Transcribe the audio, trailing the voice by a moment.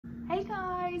Hey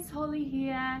guys, Holly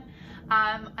here.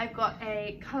 I've got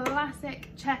a classic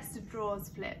chest of drawers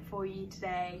flip for you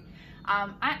today. I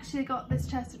actually got this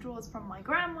chest of drawers from my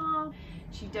grandma.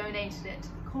 She donated it to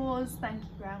the cause. Thank you,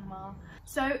 grandma.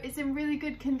 So it's in really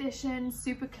good condition,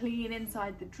 super clean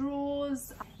inside the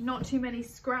drawers, not too many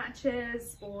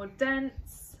scratches or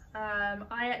dents.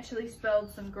 I actually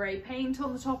spilled some grey paint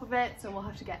on the top of it, so we'll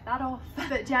have to get that off.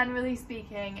 But generally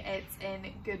speaking, it's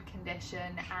in good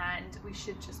condition and we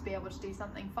should just be able to do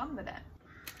something fun with it.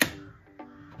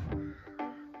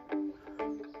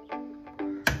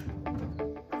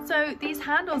 So these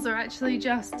handles are actually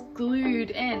just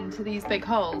glued into these big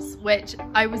holes, which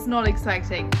I was not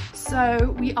expecting.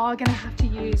 So we are going to have to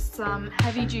use some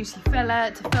heavy duty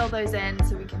filler to fill those in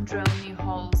so we can drill new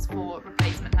holes for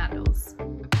replacement handles.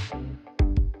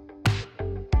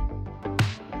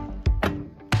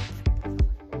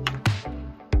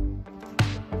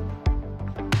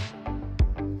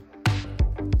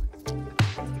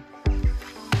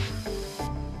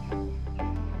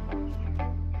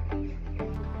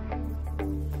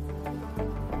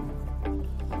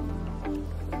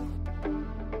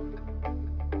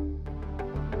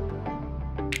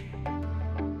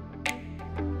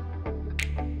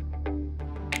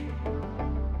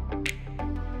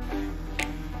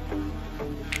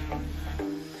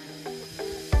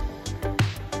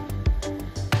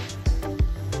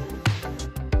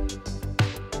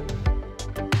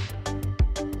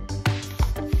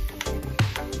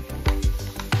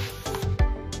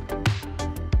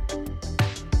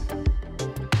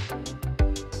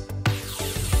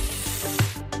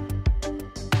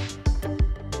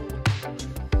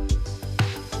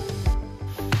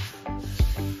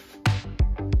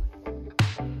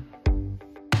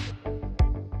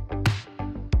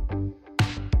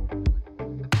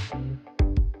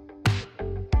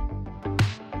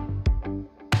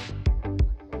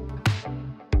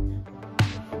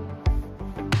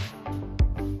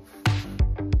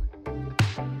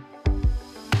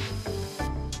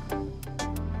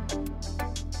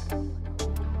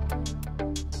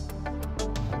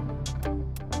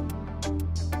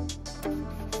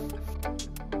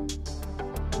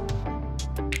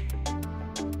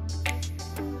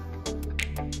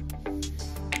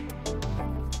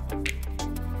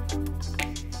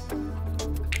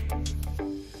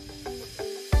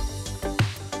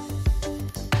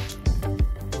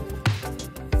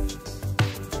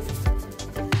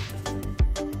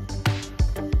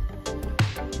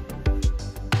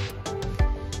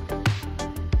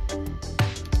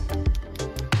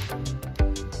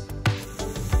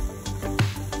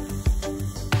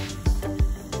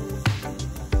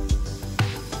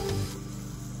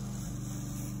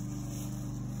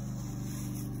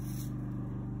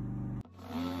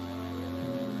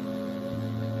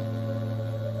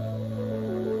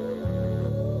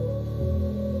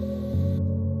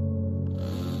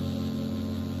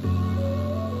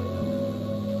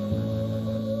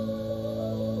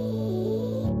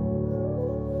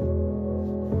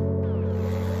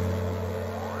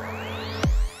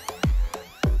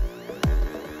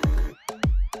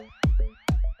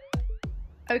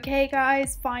 Okay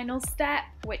guys, final step,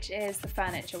 which is the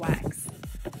furniture wax.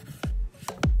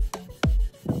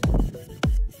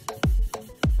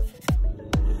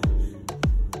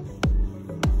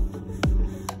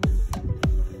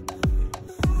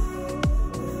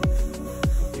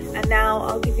 And now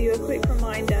I'll give you a quick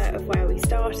reminder of where we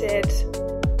started.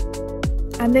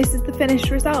 And this is the finished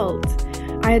result.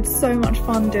 I had so much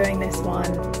fun doing this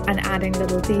one and adding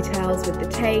little details with the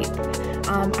tape.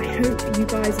 I hope you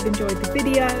guys have enjoyed the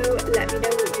video. Let me know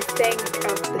what you think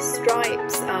of the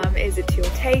stripes. Is it to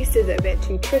your taste? Is it a bit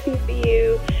too tricky for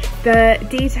you? The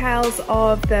details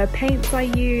of the paints I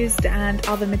used and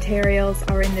other materials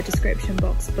are in the description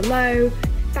box below.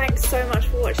 Thanks so much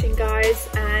for watching guys,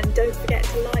 and don't forget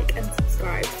to like and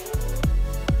subscribe.